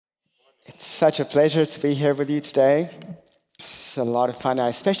such a pleasure to be here with you today. It's a lot of fun. I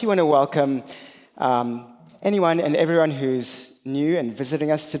especially want to welcome anyone and everyone who's new and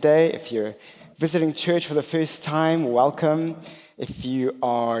visiting us today. If you're visiting church for the first time, welcome. If you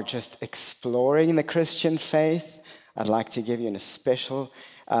are just exploring the Christian faith, I'd like to give you a special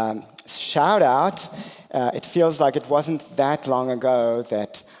shout out. It feels like it wasn't that long ago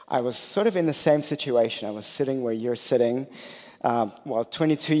that I was sort of in the same situation. I was sitting where you're sitting.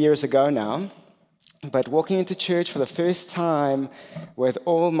 22 years ago now, but walking into church for the first time with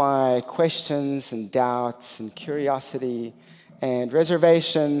all my questions and doubts and curiosity and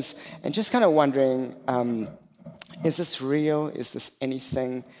reservations and just kind of wondering, is this real? Is this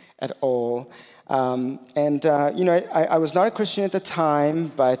anything at all? I was not a Christian at the time,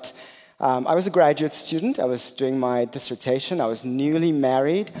 but I was a graduate student. I was doing my dissertation. I was newly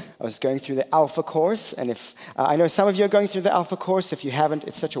married. I was going through the Alpha course. And if I know some of you are going through the Alpha course. If you haven't,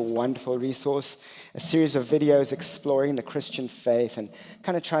 it's such a wonderful resource, a series of videos exploring the Christian faith and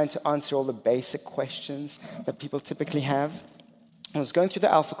kind of trying to answer all the basic questions that people typically have. I was going through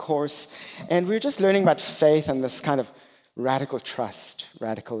the Alpha course, and we were just learning about faith and this kind of radical trust,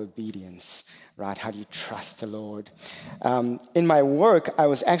 radical obedience, right? How do you trust the Lord? In my work, I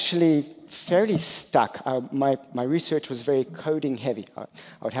was actually fairly stuck. My research was very coding heavy. I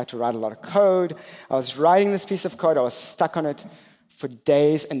would have to write a lot of code. I was writing this piece of code. I was stuck on it for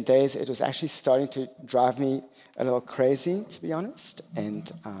days and days. It was actually starting to drive me a little crazy, to be honest.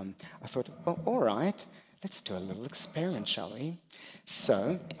 And I thought, well, all right, let's do a little experiment, shall we?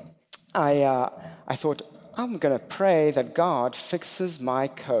 So I thought, I'm going to pray that God fixes my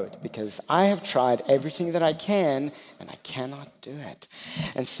code because I have tried everything that I can and I cannot do it.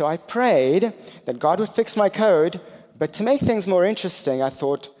 And so I prayed that God would fix my code, but to make things more interesting, I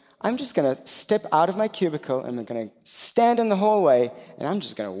thought, I'm just going to step out of my cubicle and I'm going to stand in the hallway and I'm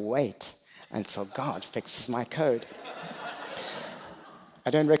just going to wait until God fixes my code. I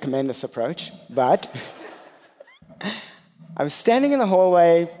don't recommend this approach, but I was standing in the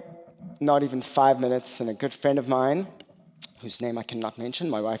hallway not even 5 minutes, and a good friend of mine, whose name I cannot mention,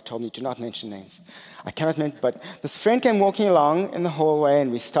 my wife told me, do not mention names. I cannot mention, but this friend came walking along in the hallway,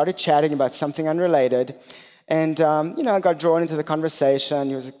 and we started chatting about something unrelated. And, I got drawn into the conversation.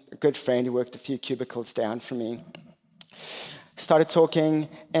 He was a good friend. He worked a few cubicles down from me. Started talking,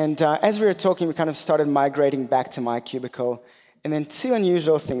 and as we were talking, we kind of started migrating back to my cubicle, and then two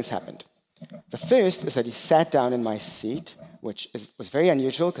unusual things happened. The first is that he sat down in my seat, which was very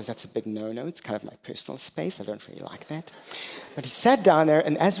unusual because that's a big no-no. It's kind of my personal space. I don't really like that. But he sat down there,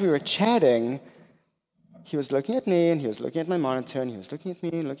 and as we were chatting, he was looking at me, and he was looking at my monitor, and he was looking at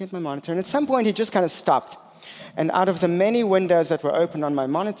me and looking at my monitor. And at some point, he just kind of stopped. And out of the many windows that were open on my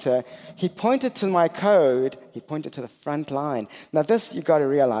monitor, he pointed to my code. He pointed to the front line. Now, this, you got to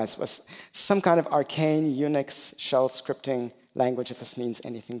realize, was some kind of arcane Unix shell scripting language, if this means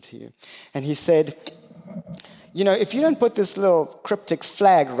anything to you. And he said, if you don't put this little cryptic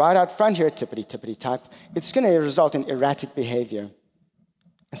flag right out front here, tippity type, it's going to result in erratic behavior.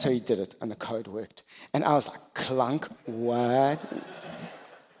 And so he did it, and the code worked. And I was like, clunk, what?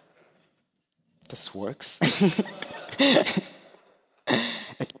 This works.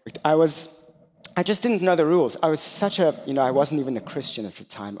 It worked. I just didn't know the rules. I was I wasn't even a Christian at the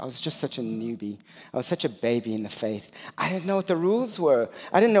time. I was just such a newbie. I was such a baby in the faith. I didn't know what the rules were.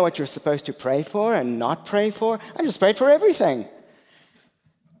 I didn't know what you're supposed to pray for and not pray for. I just prayed for everything.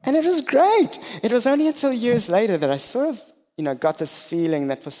 And it was great. It was only until years later that I sort of, got this feeling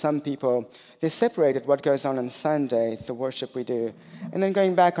that for some people, they separated what goes on Sunday, the worship we do, and then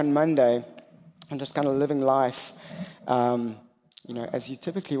going back on Monday and just kind of living life, as you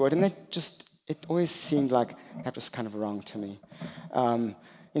typically would. And it always seemed like that was kind of wrong to me.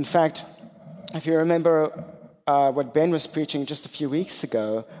 In fact, if you remember what Ben was preaching just a few weeks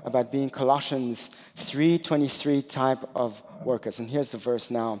ago about being Colossians 3:23 type of workers, and here's the verse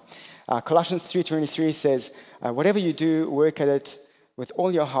now. Colossians 3:23 says, whatever you do, work at it with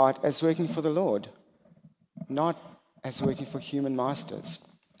all your heart as working for the Lord, not as working for human masters.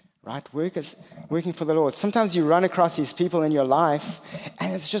 Right? Work is working for the Lord. Sometimes you run across these people in your life,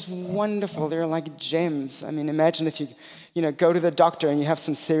 and it's just wonderful. They're like gems. I mean, imagine if you go to the doctor and you have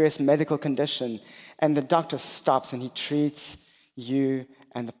some serious medical condition, and the doctor stops and he treats you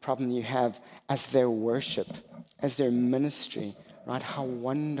and the problem you have as their worship, as their ministry. Right? How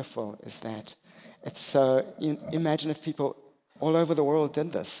wonderful is that? It's so. Imagine if people all over the world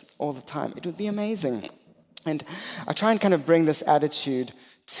did this all the time. It would be amazing. And I try and kind of bring this attitude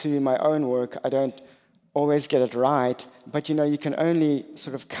to my own work. I don't always get it right, but you can only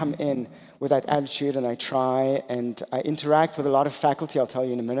sort of come in with that attitude, and I try, and I interact with a lot of faculty, I'll tell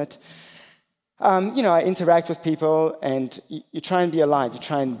you in a minute. I interact with people, and you try and be a light, you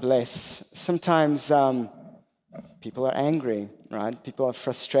try and bless. Sometimes people are angry, right? People are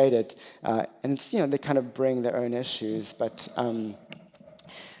frustrated, and it's, they kind of bring their own issues. But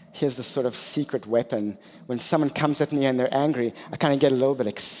here's the sort of secret weapon. When someone comes at me and they're angry, I kind of get a little bit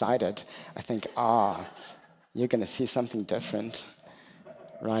excited. I think, you're going to see something different.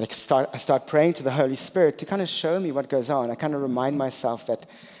 Right? I start praying to the Holy Spirit to kind of show me what goes on. I kind of remind myself that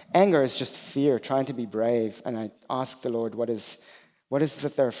anger is just fear, trying to be brave. And I ask the Lord, what is it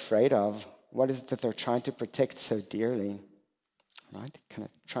that they're afraid of? What is it that they're trying to protect so dearly? Right? Kind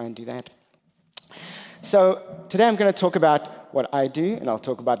of try and do that. So today I'm going to talk about what I do, and I'll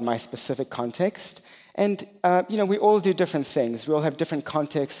talk about my specific context. And, we all do different things. We all have different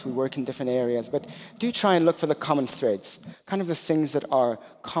contexts. We work in different areas. But do try and look for the common threads, kind of the things that are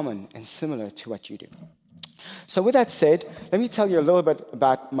common and similar to what you do. So with that said, let me tell you a little bit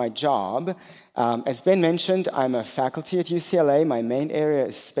about my job. As Ben mentioned, I'm a faculty at UCLA. My main area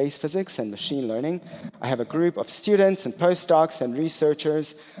is space physics and machine learning. I have a group of students and postdocs and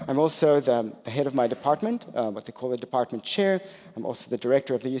researchers. I'm also the head of my department, what they call the department chair. I'm also the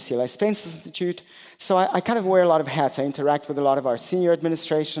director of the UCLA Space Institute. So I kind of wear a lot of hats. I interact with a lot of our senior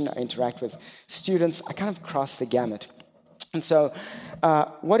administration. I interact with students. I kind of cross the gamut. And so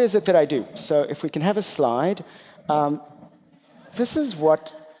what is it that I do? So if we can have a slide, this is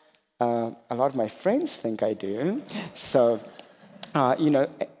what a lot of my friends think I do. So,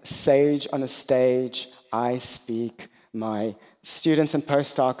 sage on a stage, I speak, my students and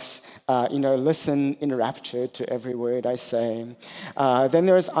postdocs, listen enraptured to every word I say. Then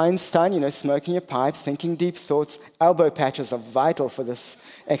there's Einstein, smoking a pipe, thinking deep thoughts. Elbow patches are vital for this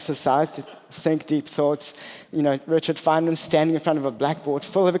exercise, to think deep thoughts. Richard Feynman standing in front of a blackboard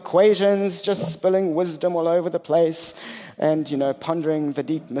full of equations, just spilling wisdom all over the place, and, pondering the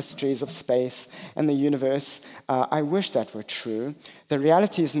deep mysteries of space and the universe. I wish that were true. The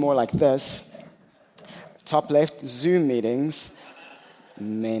reality is more like this. Top left, Zoom meetings,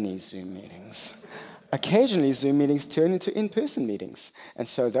 many Zoom meetings. Occasionally, Zoom meetings turn into in-person meetings, and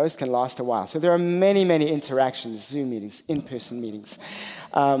so those can last a while. So there are many, many interactions, Zoom meetings, in-person meetings.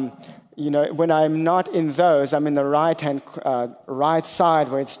 When I'm not in those, I'm in the right side,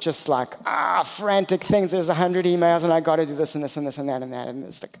 where it's just like, frantic things. There's 100 emails, and I got to do this and this and this and that and that, and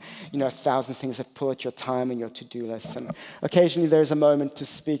there's 1,000 things that pull at your time and your to-do list. And occasionally, there's a moment to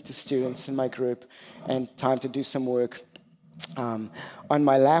speak to students in my group, and time to do some work on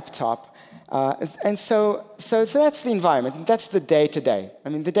my laptop. And so that's the environment. That's the day-to-day. I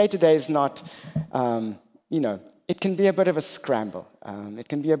mean, the day-to-day is not, it can be a bit of a scramble. It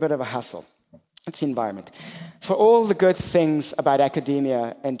can be a bit of a hustle. It's the environment. For all the good things about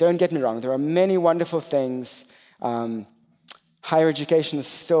academia, and don't get me wrong, there are many wonderful things. Higher education is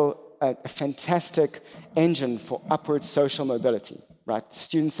still a fantastic engine for upward social mobility. Right?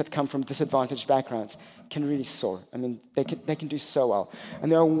 Students that come from disadvantaged backgrounds can really soar. I mean, they can do so well.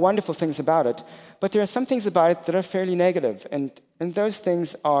 And there are wonderful things about it, but there are some things about it that are fairly negative. And those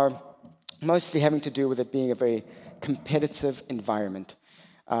things are mostly having to do with it being a very competitive environment.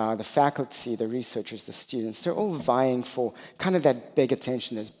 The faculty, the researchers, the students, they're all vying for kind of that big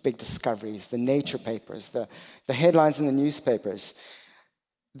attention, those big discoveries, the nature papers, the headlines in the newspapers.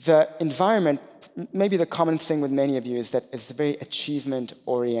 The environment, maybe the common thing with many of you is that it's a very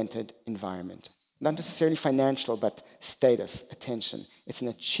achievement-oriented environment. Not necessarily financial, but status, attention. It's an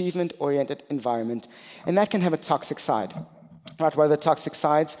achievement-oriented environment, and that can have a toxic side. Right? What are the toxic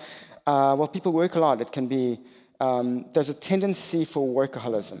sides? People work a lot. It can be, there's a tendency for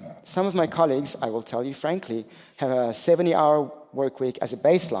workaholism. Some of my colleagues, I will tell you frankly, have a 70-hour work week as a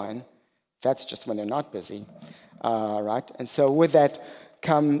baseline. That's just when they're not busy, right? And so with that,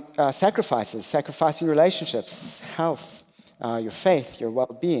 come sacrificing relationships, health, your faith, your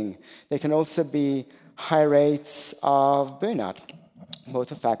well-being. There can also be high rates of burnout,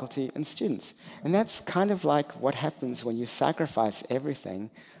 both of faculty and students. And that's kind of like what happens when you sacrifice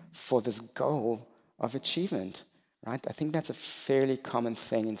everything for this goal of achievement, right? I think that's a fairly common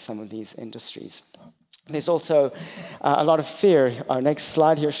thing in some of these industries. There's also a lot of fear. Our next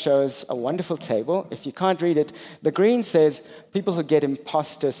slide here shows a wonderful table. If you can't read it, the green says people who get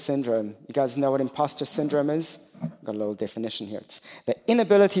imposter syndrome. You guys know what imposter syndrome is? I've got a little definition here. It's the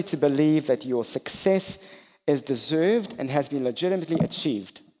inability to believe that your success is deserved and has been legitimately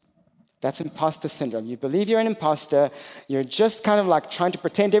achieved. That's imposter syndrome. You believe you're an imposter. You're just kind of like trying to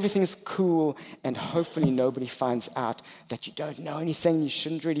pretend everything's cool, and hopefully nobody finds out that you don't know anything, you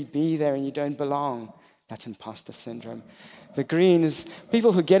shouldn't really be there, and you don't belong. That's imposter syndrome. The green is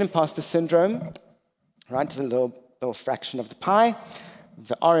people who get imposter syndrome, right? It's a little fraction of the pie.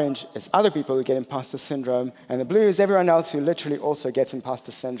 The orange is other people who get imposter syndrome, and the blue is everyone else who literally also gets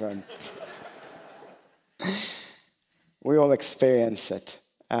imposter syndrome. We all experience it.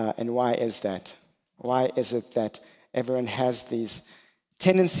 And why is that? Why is it that everyone has these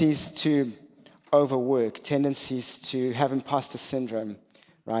tendencies to overwork, tendencies to have imposter syndrome,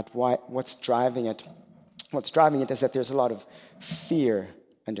 right? What's driving it? What's driving it is that there's a lot of fear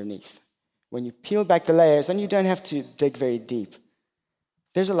underneath. When you peel back the layers, and you don't have to dig very deep,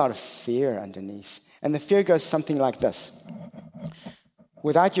 there's a lot of fear underneath. And the fear goes something like this.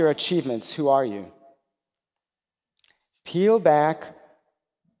 Without your achievements, who are you? Peel back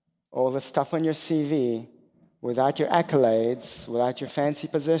all the stuff on your CV. Without your accolades, without your fancy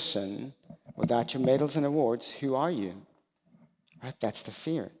position, without your medals and awards, who are you? Right? That's the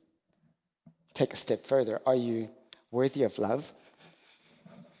fear. Take a step further. Are you worthy of love?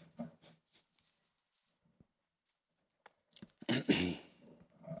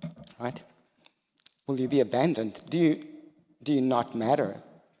 Right? Will you be abandoned? Do you not matter?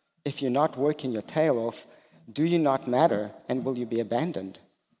 If you're not working your tail off, do you not matter? And will you be abandoned?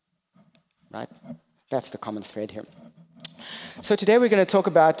 Right? That's the common thread here. So today we're going to talk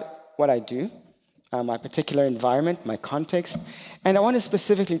about what I do, my particular environment, my context, and I want to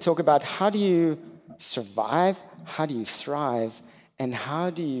specifically talk about how do you survive, how do you thrive, and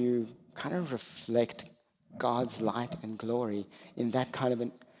how do you kind of reflect God's light and glory in that kind of a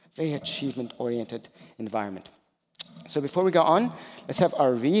very achievement-oriented environment. So before we go on, let's have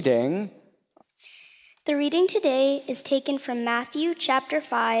our reading. The reading today is taken from Matthew chapter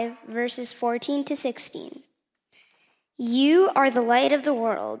 5, verses 14 to 16. You are the light of the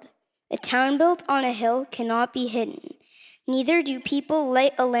world. A town built on a hill cannot be hidden. Neither do people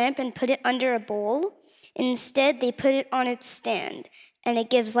light a lamp and put it under a bowl. Instead, they put it on its stand, and it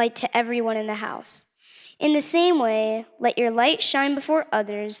gives light to everyone in the house. In the same way, let your light shine before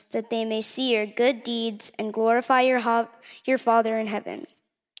others, that they may see your good deeds and glorify your Father in heaven.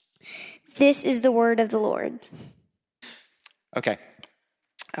 This is the word of the Lord. Okay.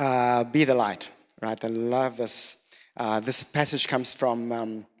 Be the light, right? I love this. This passage comes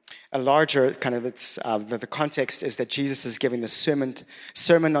from a larger kind of, the context is that Jesus is giving the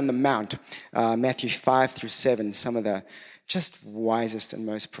Sermon on the Mount, Matthew 5 through 7, some of the just wisest and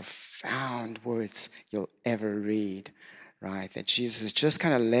most profound words you'll ever read, right? That Jesus is just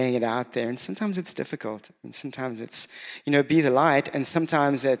kind of laying it out there, and sometimes it's difficult, and sometimes it's, be the light, and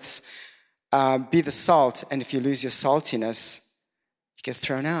sometimes it's be the salt, and if you lose your saltiness, you get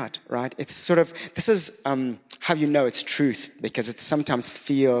thrown out, right? It's sort of, this is how you know it's truth, because it sometimes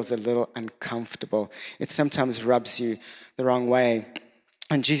feels a little uncomfortable. It sometimes rubs you the wrong way.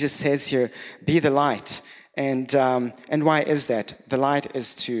 And Jesus says here, be the light. And why is that? The light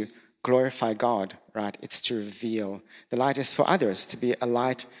is to glorify God, right? It's to reveal. The light is for others, to be a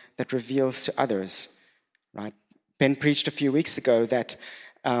light that reveals to others, right? Ben preached a few weeks ago that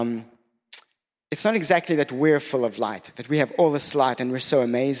it's not exactly that we're full of light, that we have all this light and we're so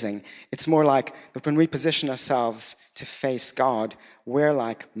amazing. It's more like that when we position ourselves to face God, we're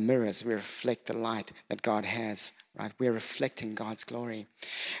like mirrors. We reflect the light that God has, right? We're reflecting God's glory.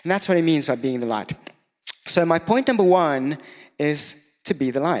 And that's what he means by being the light. So my point number one is to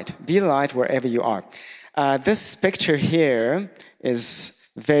be the light. Be the light wherever you are. This picture here is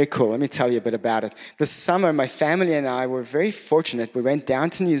very cool. Let me tell you a bit about it. This summer, my family and I were very fortunate. We went down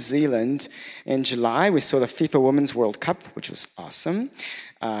to New Zealand in July. We saw the FIFA Women's World Cup, which was awesome.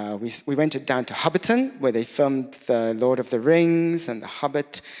 We went down to Hobbiton, where they filmed The Lord of the Rings and The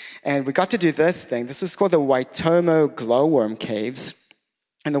Hobbit. And we got to do this thing. This is called the Waitomo Glowworm Caves.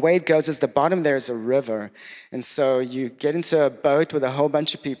 And the way it goes is the bottom there is a river. And so you get into a boat with a whole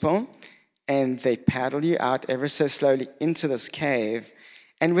bunch of people, and they paddle you out ever so slowly into this cave.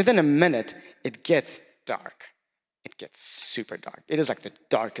 And within a minute, it gets dark. It gets super dark. It is like the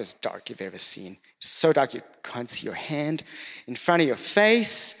darkest dark you've ever seen. It's so dark you can't see your hand in front of your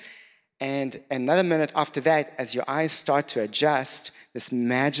face. And another minute after that, as your eyes start to adjust, this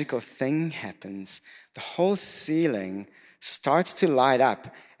magical thing happens. The whole ceiling starts to light up.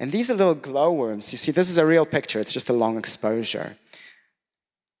 And these are little glowworms. You see, this is a real picture. It's just a long exposure.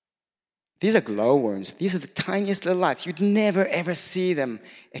 These are glowworms. These are the tiniest little lights. You'd never, ever see them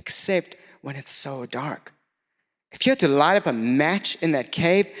except when it's so dark. If you had to light up a match in that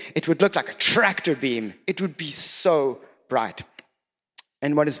cave, it would look like a tractor beam. It would be so bright.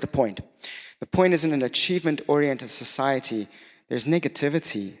 And what is the point? The point is, in an achievement-oriented society, there's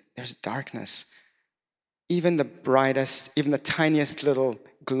negativity, there's darkness. Even the brightest, even the tiniest little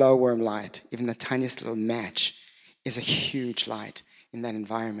glowworm light, even the tiniest little match is a huge light in that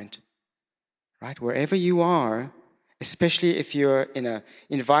environment. Right? Wherever you are, especially if you're in an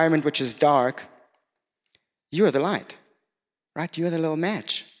environment which is dark, you are the light, right? You are the little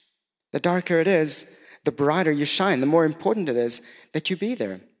match. The darker it is, the brighter you shine, the more important it is that you be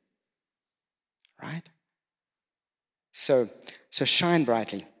there, right? So shine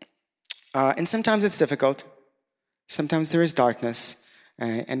brightly. And sometimes it's difficult. Sometimes there is darkness,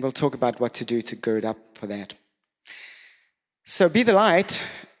 and we'll talk about what to do to gird up for that. So be the light.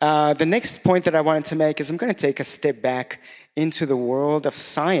 The next point that I wanted to make is I'm going to take a step back into the world of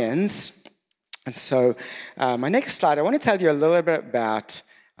science. And so my next slide, I want to tell you a little bit about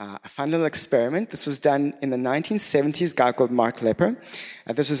a fun little experiment. This was done in the 1970s, a guy called Mark Lepper.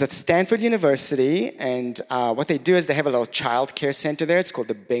 This was at Stanford University, and what they do is they have a little child care center there. It's called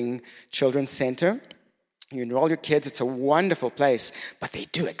the Bing Children's Center. You enroll your kids. It's a wonderful place, but they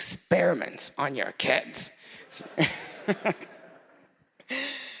do experiments on your kids.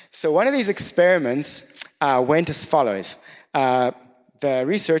 So one of these experiments went as follows. The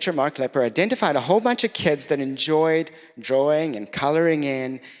researcher, Mark Lepper, identified a whole bunch of kids that enjoyed drawing and coloring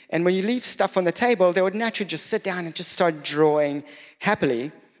in. And when you leave stuff on the table, they would naturally just sit down and just start drawing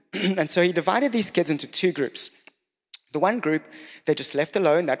happily. And so he divided these kids into two groups. The one group, they just left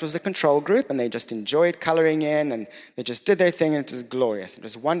alone. That was the control group, and they just enjoyed coloring in, and they just did their thing, and it was glorious. It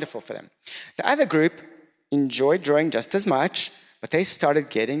was wonderful for them. The other group enjoyed drawing just as much, but they started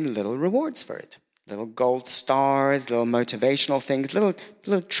getting little rewards for it. Little gold stars, little motivational things, little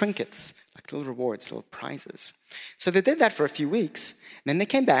trinkets, like little rewards, little prizes. So they did that for a few weeks, and then they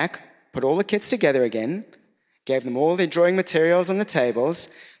came back, put all the kids together again, gave them all their drawing materials on the tables.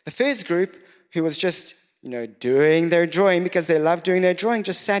 The first group, who was just doing their drawing because they loved doing their drawing,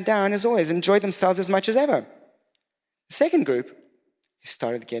 just sat down as always, enjoyed themselves as much as ever. The second group, who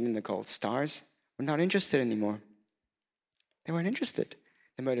started getting the gold stars, were not interested anymore. They weren't interested.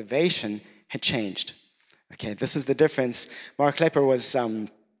 The motivation had changed. Okay, this is the difference. Mark Lepper was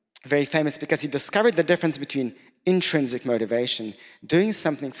very famous because he discovered the difference between intrinsic motivation, doing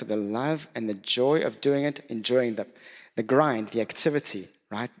something for the love and the joy of doing it, enjoying the grind, the activity,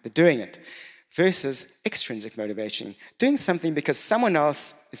 right? The doing it, versus extrinsic motivation, doing something because someone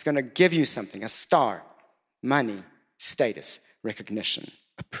else is going to give you something, a star, money, status, recognition,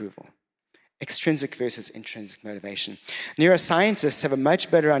 approval. Extrinsic versus intrinsic motivation. Neuroscientists have a much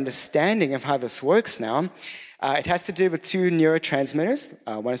better understanding of how this works now. It has to do with two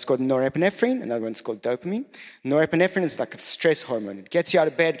neurotransmitters. One is called norepinephrine, another one is called dopamine. Norepinephrine is like a stress hormone. It gets you out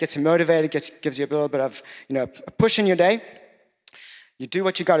of bed, gets you motivated, gives you a little bit of a push in your day. You do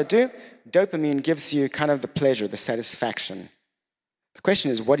what you got to do. Dopamine gives you kind of the pleasure, the satisfaction. The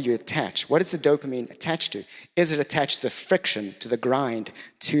question is, what do you attach? What is the dopamine attached to? Is it attached to the friction, to the grind,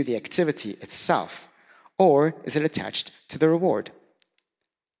 to the activity itself? Or is it attached to the reward?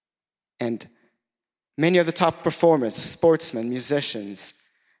 And many of the top performers, sportsmen, musicians,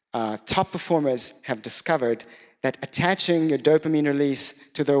 top performers have discovered that attaching your dopamine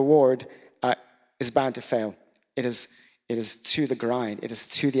release to the reward is bound to fail. It is to the grind. It is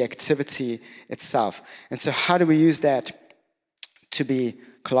to the activity itself. And so how do we use that to be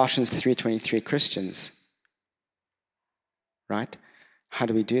Colossians 3:23 Christians, right? How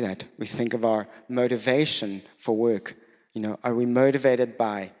do we do that? We think of our motivation for work. Are we motivated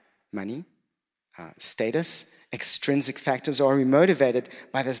by money, status, extrinsic factors, or are we motivated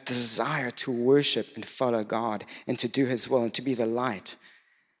by this desire to worship and follow God and to do His will and to be the light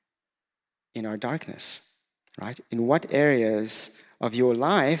in our darkness, right? In what areas of your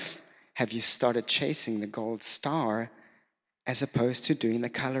life have you started chasing the gold star as opposed to doing the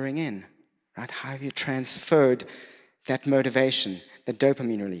coloring in, right? How have you transferred that motivation, the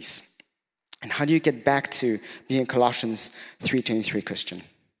dopamine release? And how do you get back to being Colossians 3:23 Christian?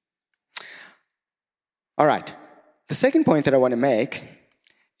 All right. The second point that I want to make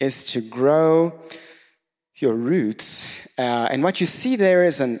is to grow your roots. And what you see there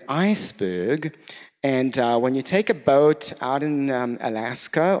is an iceberg. And when you take a boat out in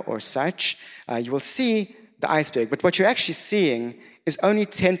Alaska or such, you will see the iceberg. But what you're actually seeing is only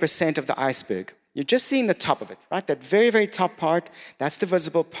 10% of the iceberg. You're just seeing the top of it, right? That very, very top part, that's the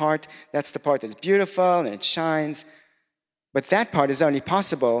visible part. That's the part that's beautiful and it shines. But that part is only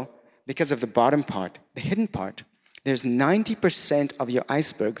possible because of the bottom part, the hidden part. There's 90% of your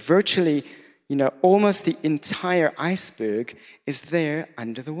iceberg, virtually, almost the entire iceberg is there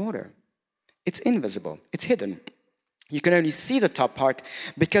under the water. It's invisible. It's hidden. You can only see the top part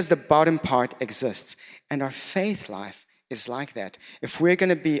because the bottom part exists. And our faith life is like that. If we're going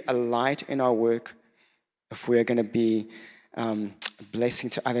to be a light in our work, if we're going to be a blessing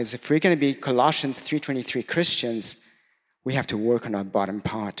to others, if we're going to be Colossians 3:23 Christians, we have to work on our bottom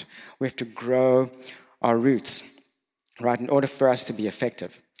part. We have to grow our roots. right, in order for us to be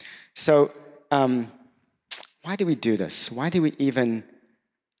effective. So why do we do this? Why do we even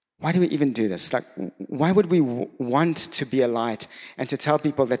do this? Like, why would we want to be a light and to tell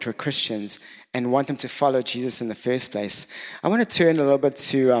people that we're Christians and want them to follow Jesus in the first place? I want to turn a little bit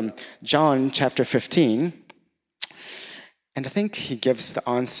to John chapter 15, and I think he gives the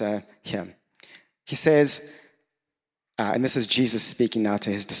answer here. He says, and this is Jesus speaking now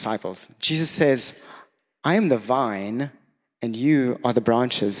to his disciples. Jesus says, I am the vine, and you are the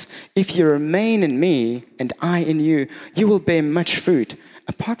branches. If you remain in me, and I in you, you will bear much fruit.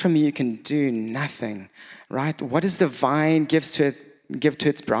 Apart from me, you can do nothing, right? What does the vine give to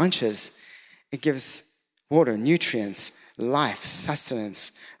its branches? It gives water, nutrients, life,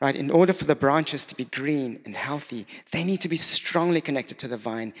 sustenance, right? In order for the branches to be green and healthy, they need to be strongly connected to the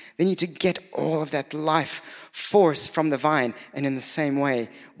vine. They need to get all of that life force from the vine. And in the same way,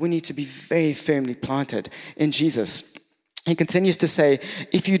 we need to be very firmly planted in Jesus. He continues to say,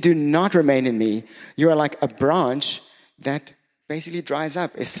 if you do not remain in me, you are like a branch that basically dries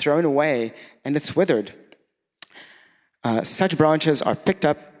up, is thrown away, and it's withered. Such branches are picked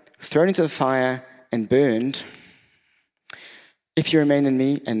up, thrown into the fire, and burned. If you remain in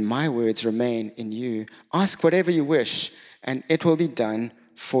me and my words remain in you, ask whatever you wish, and it will be done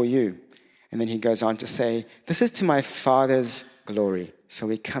for you. And then he goes on to say, this is to my Father's glory. So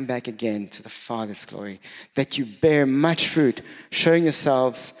we come back again to the Father's glory, that you bear much fruit, showing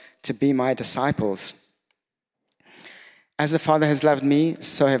yourselves to be my disciples. As the Father has loved me,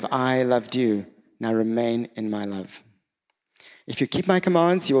 so have I loved you. Now remain in my love. If you keep my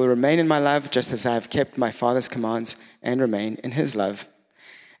commands, you will remain in my love, just as I have kept my Father's commands and remain in his love.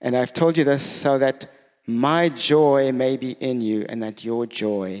 And I've told you this so that my joy may be in you and that your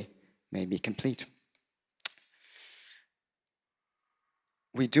joy may be complete.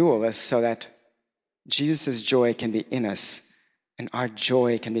 We do all this so that Jesus' joy can be in us and our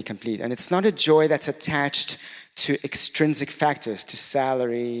joy can be complete. And it's not a joy that's attached to extrinsic factors, to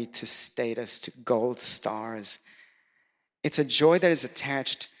salary, to status, to gold stars. It's a joy that is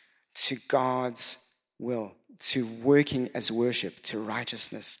attached to God's will, to working as worship, to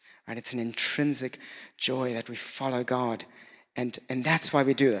righteousness. Right? It's an intrinsic joy that we follow God. And that's why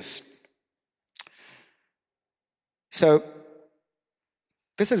we do this. So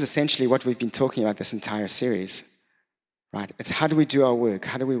this is essentially what we've been talking about this entire series. Right? It's how do we do our work?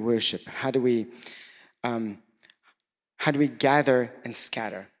 How do we worship? How do we gather and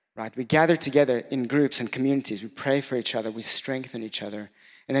scatter? Right? We gather together in groups and communities. We pray for each other. We strengthen each other.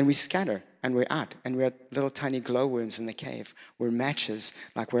 And then we scatter and we're out. And we're little tiny glowworms in the cave. We're matches,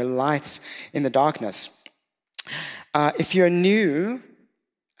 like we're lights in the darkness. If you're new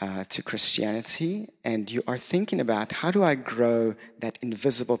to Christianity and you are thinking about how do I grow that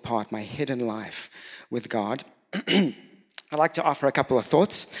invisible part, my hidden life with God, I'd like to offer a couple of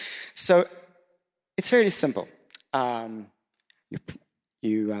thoughts. So it's fairly simple.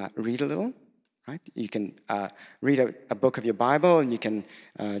 You read a little, right? You can read a book of your Bible, and you can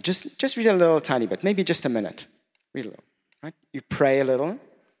just read a little tiny bit, maybe just a minute. Read a little, right? You pray a little,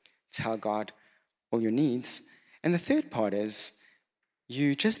 tell God all your needs. And the third part is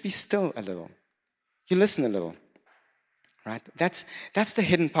you just be still a little. You listen a little, right? That's the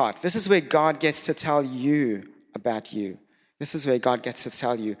hidden part. This is where God gets to tell you about you. This is where God gets to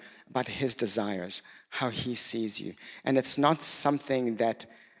tell you about his desires, how he sees you. And it's not something that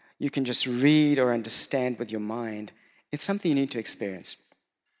you can just read or understand with your mind. It's something you need to experience.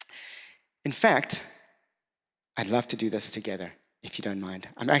 In fact, I'd love to do this together, if you don't mind.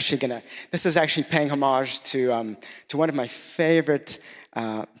 This is actually paying homage to one of my favorite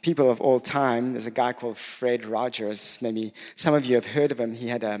people of all time. There's a guy called Fred Rogers. Maybe some of you have heard of him. He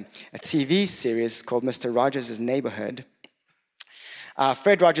had a TV series called Mr. Rogers' Neighborhood.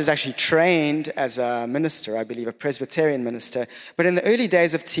 Fred Rogers actually trained as a minister, I believe, a Presbyterian minister. But in the early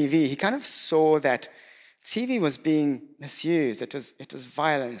days of TV, he kind of saw that TV was being misused. It was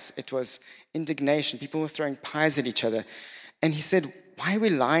violence. It was indignation. People were throwing pies at each other. And he said, why are we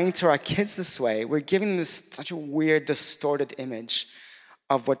lying to our kids this way? We're giving them such a weird, distorted image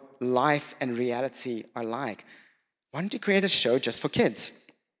of what life and reality are like. Why don't you create a show just for kids?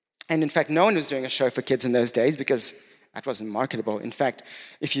 And in fact, no one was doing a show for kids in those days because that wasn't marketable. In fact,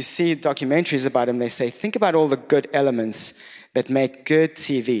 if you see documentaries about him, they say, think about all the good elements that make good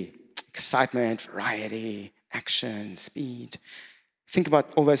TV. Excitement, variety, action, speed. Think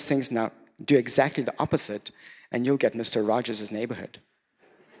about all those things now. Do exactly the opposite, and you'll get Mr. Rogers' Neighborhood.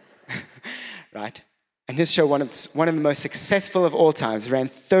 Right? And his show, one of the most successful of all times, ran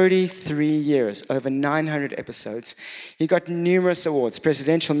 33 years, over 900 episodes. He got numerous awards,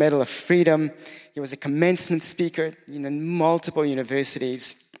 Presidential Medal of Freedom. He was a commencement speaker in multiple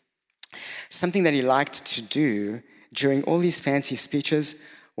universities. Something that he liked to do during all these fancy speeches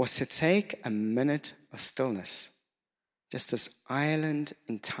was to take a minute of stillness, just this island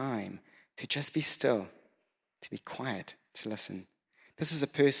in time, to just be still, to be quiet, to listen. This is a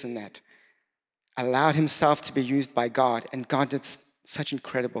person that allowed himself to be used by God, and God did such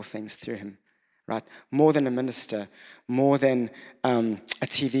incredible things through him, right? More than a minister, more than a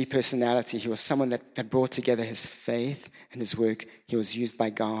TV personality. He was someone that brought together his faith and his work. He was used by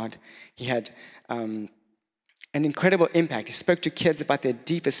God. He had an incredible impact. He spoke to kids about their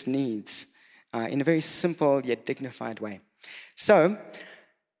deepest needs in a very simple yet dignified way. So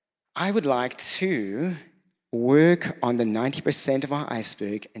I would like to work on the 90% of our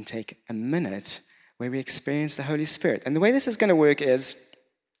iceberg and take a minute where we experience the Holy Spirit. And the way this is going to work is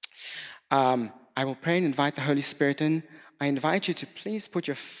I will pray and invite the Holy Spirit in. I invite you to please put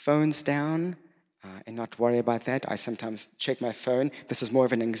your phones down and not worry about that. I sometimes check my phone. This is more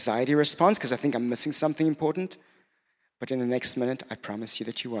of an anxiety response because I think I'm missing something important. But in the next minute, I promise you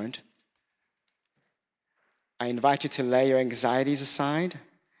that you won't. I invite you to lay your anxieties aside,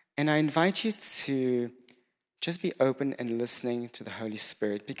 and I invite you to just be open and listening to the Holy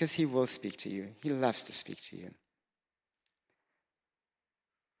Spirit, because he will speak to you. He loves to speak to you.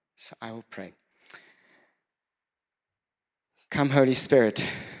 So I will pray. Come, Holy Spirit.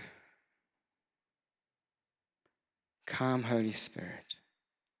 Come, Holy Spirit.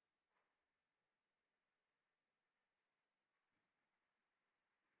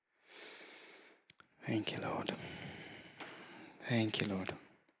 Thank you, Lord. Thank you, Lord.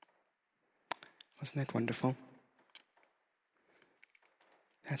 Wasn't that wonderful?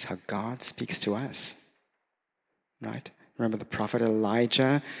 That's how God speaks to us, right? Remember the prophet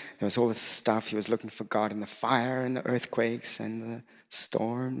Elijah? There was all this stuff. He was looking for God in the fire and the earthquakes and the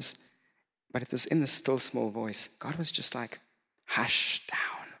storms. But it was in the still small voice. God was just like, hush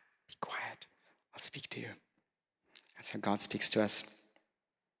down, be quiet. I'll speak to you. That's how God speaks to us.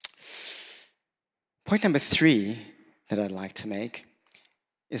 Point number 3 that I'd like to make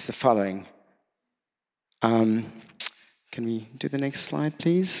is the following. Can we do the next slide,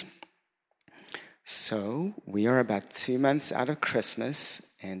 please? So we are about 2 months out of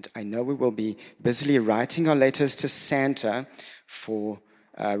Christmas, and I know we will be busily writing our letters to Santa for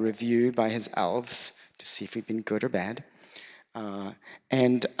review by his elves to see if we've been good or bad.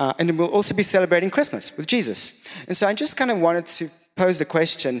 And we'll also be celebrating Christmas with Jesus. And so I just kind of wanted to pose the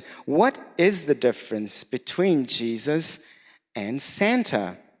question, what is the difference between Jesus and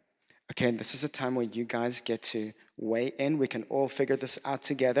Santa? Okay, this is a time where you guys get to weigh in. We can all figure this out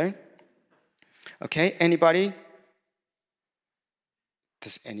together. Okay, anybody?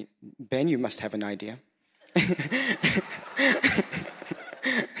 Ben, you must have an idea.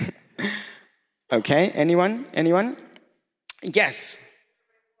 Okay, anyone? Yes.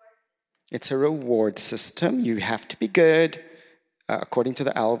 It's a reward system. You have to be good, according to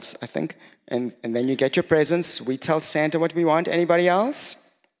the elves, I think. And then you get your presents. We tell Santa what we want. Anybody else?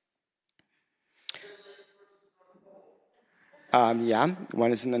 Yeah,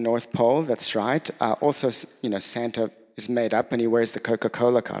 one is in the North Pole, that's right. Also, Santa is made up and he wears the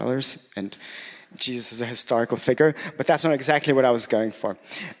Coca-Cola colors, and Jesus is a historical figure, but that's not exactly what I was going for.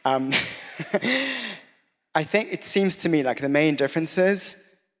 I think it seems to me like the main difference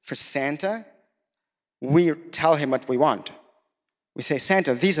is, for Santa, we tell him what we want. We say,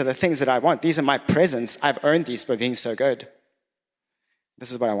 Santa, these are the things that I want. These are my presents. I've earned these by being so good.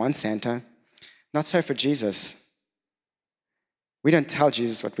 This is what I want, Santa. Not so for Jesus. We don't tell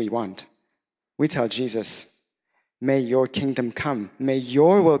Jesus what we want. We tell Jesus, may your kingdom come. May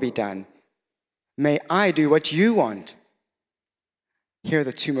your will be done. May I do what you want. Here are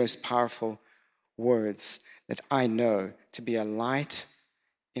the 2 most powerful words that I know to be a light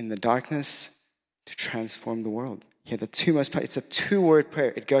in the darkness to transform the world. Here are the 2 most powerful. It's a 2-word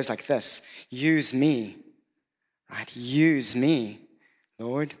prayer. It goes like this. Use me. Right? Use me,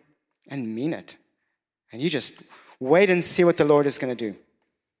 Lord, and mean it. And you just wait and see what the Lord is going to do.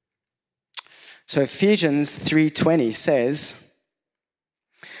 So Ephesians 3:20 says,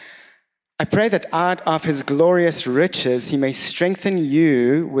 I pray that out of his glorious riches he may strengthen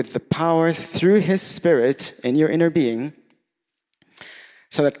you with the power through his Spirit in your inner being,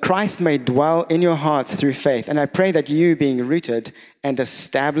 so that Christ may dwell in your hearts through faith. And I pray that you, being rooted and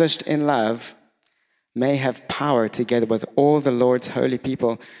established in love, may have power together with all the Lord's holy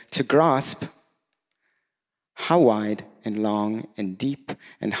people to grasp How wide and long and deep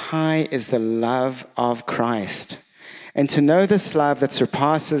and high is the love of Christ. And to know this love that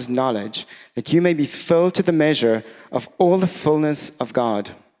surpasses knowledge, that you may be filled to the measure of all the fullness of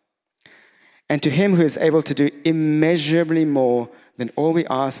God. And to him who is able to do immeasurably more than all we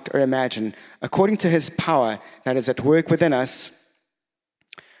ask or imagine, according to his power that is at work within us,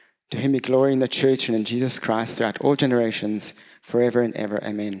 to him be glory in the church and in Jesus Christ throughout all generations, forever and ever.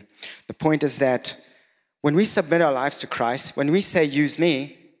 Amen. The point is that when we submit our lives to Christ, when we say, use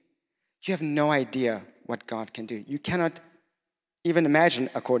me, you have no idea what God can do. You cannot even imagine,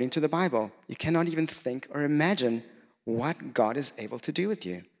 according to the Bible, you cannot even think or imagine what God is able to do with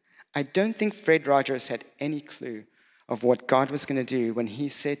you. I don't think Fred Rogers had any clue of what God was going to do when he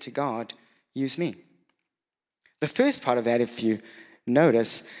said to God, use me. The first part of that, if you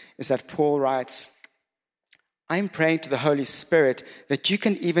notice, is that Paul writes, I'm praying to the Holy Spirit that you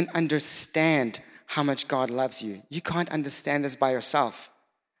can even understand how much God loves you. You can't understand this by yourself.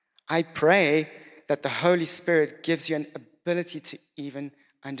 I pray that the Holy Spirit gives you an ability to even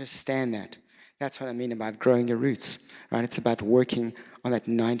understand that. That's what I mean about growing your roots, right? It's about working on that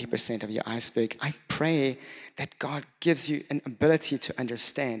 90% of your iceberg. I pray that God gives you an ability to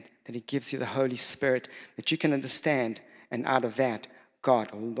understand, that he gives you the Holy Spirit, that you can understand, and out of that,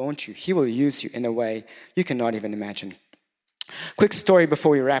 God will launch you. He will use you in a way you cannot even imagine. Quick story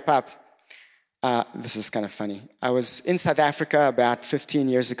before we wrap up. This is kind of funny. I was in South Africa about 15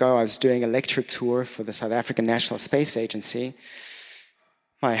 years ago. I was doing a lecture tour for the South African National Space Agency.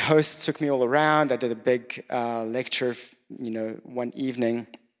 My host took me all around. I did a big lecture, one evening.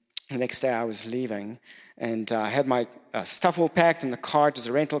 The next day I was leaving, and I had my stuff all packed in the car. It was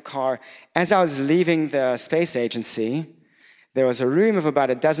a rental car. As I was leaving the space agency, there was a room of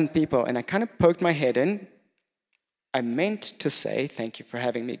about a dozen people, and I kind of poked my head in. I meant to say, thank you for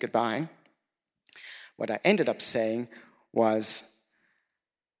having me, goodbye. What I ended up saying was,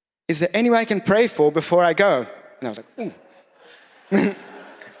 is there anyone I can pray for before I go? And I was like, ooh.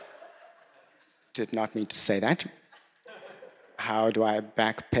 Did not mean to say that. How do I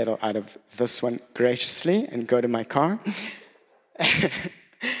backpedal out of this one graciously and go to my car?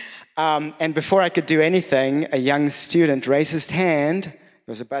 And before I could do anything, a young student raised his hand. There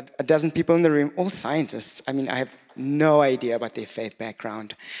was about a dozen people in the room, all scientists. I mean, I have no idea about their faith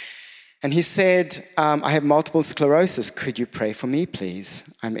background. And he said, I have multiple sclerosis. Could you pray for me,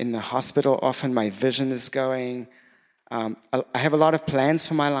 please? I'm in the hospital often. My vision is going. I have a lot of plans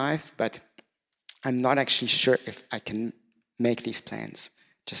for my life, but I'm not actually sure if I can make these plans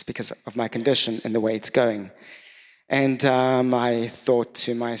just because of my condition and the way it's going. And I thought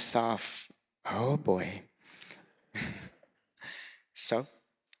to myself, oh boy. So,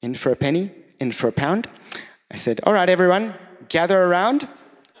 in for a penny, in for a pound. I said, all right, everyone, gather around.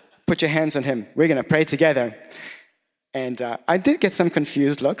 Put your hands on him. We're going to pray together. And I did get some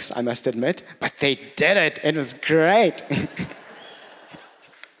confused looks, I must admit, but they did it. It was great.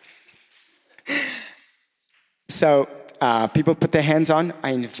 So people put their hands on. I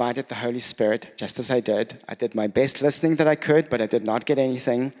invited the Holy Spirit, just as I did. I did my best listening that I could, but I did not get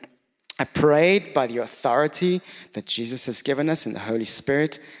anything. I prayed by the authority that Jesus has given us in the Holy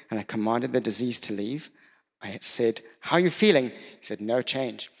Spirit, and I commanded the disease to leave. I said, how are you feeling? He said, no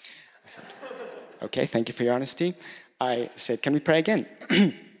change. I said, okay, thank you for your honesty. I said, can we pray again?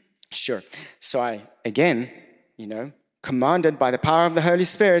 Sure. So I, again, commanded by the power of the Holy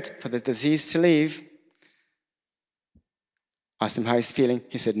Spirit for the disease to leave. Asked him how he's feeling.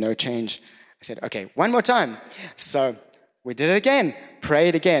 He said, no change. I said, okay, one more time. So we did it again.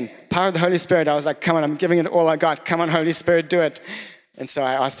 Prayed again. Power of the Holy Spirit. I was like, come on, I'm giving it all I got. Come on, Holy Spirit, do it. And so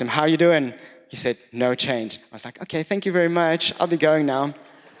I asked him, how are you doing? He said, no change. I was like, okay, thank you very much. I'll be going now.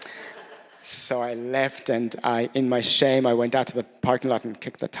 So I left, and in my shame, I went out to the parking lot and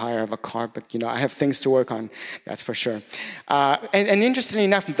kicked the tire of a car. But, I have things to work on, that's for sure. And interestingly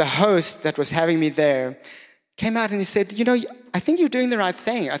enough, the host that was having me there came out and he said, I think you're doing the right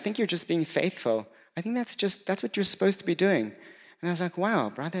thing. I think you're just being faithful. I think that's what you're supposed to be doing. And I was like, wow,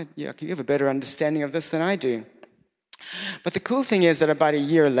 brother, you have a better understanding of this than I do. But the cool thing is that about a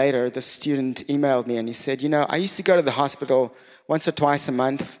year later, the student emailed me and he said, I used to go to the hospital once or twice a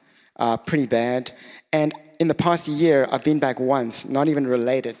month, pretty bad. And in the past year, I've been back once, not even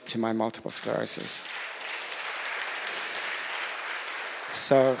related to my multiple sclerosis.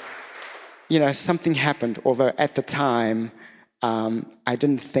 So, something happened, although at the time, I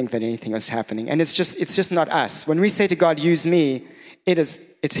didn't think that anything was happening. And it's just not us. When we say to God, use me,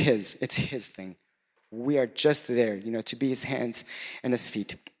 it's his thing. We are just there, to be his hands and his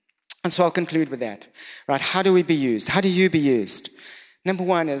feet. And so I'll conclude with that. Right? How do we be used? How do you be used? Number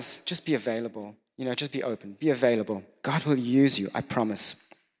one is just be available. just be open, be available. God will use you, I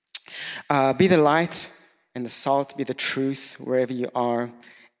promise. Be the light and the salt, be the truth wherever you are,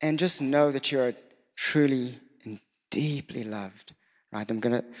 and just know that you're truly and deeply loved. Right? I'm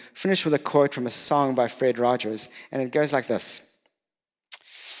going to finish with a quote from a song by Fred Rogers, and it goes like this.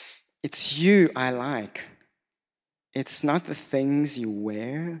 It's you I like. It's not the things you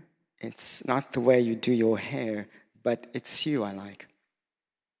wear. It's not the way you do your hair, but it's you I like.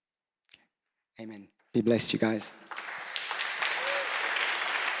 Amen. Be blessed, you guys.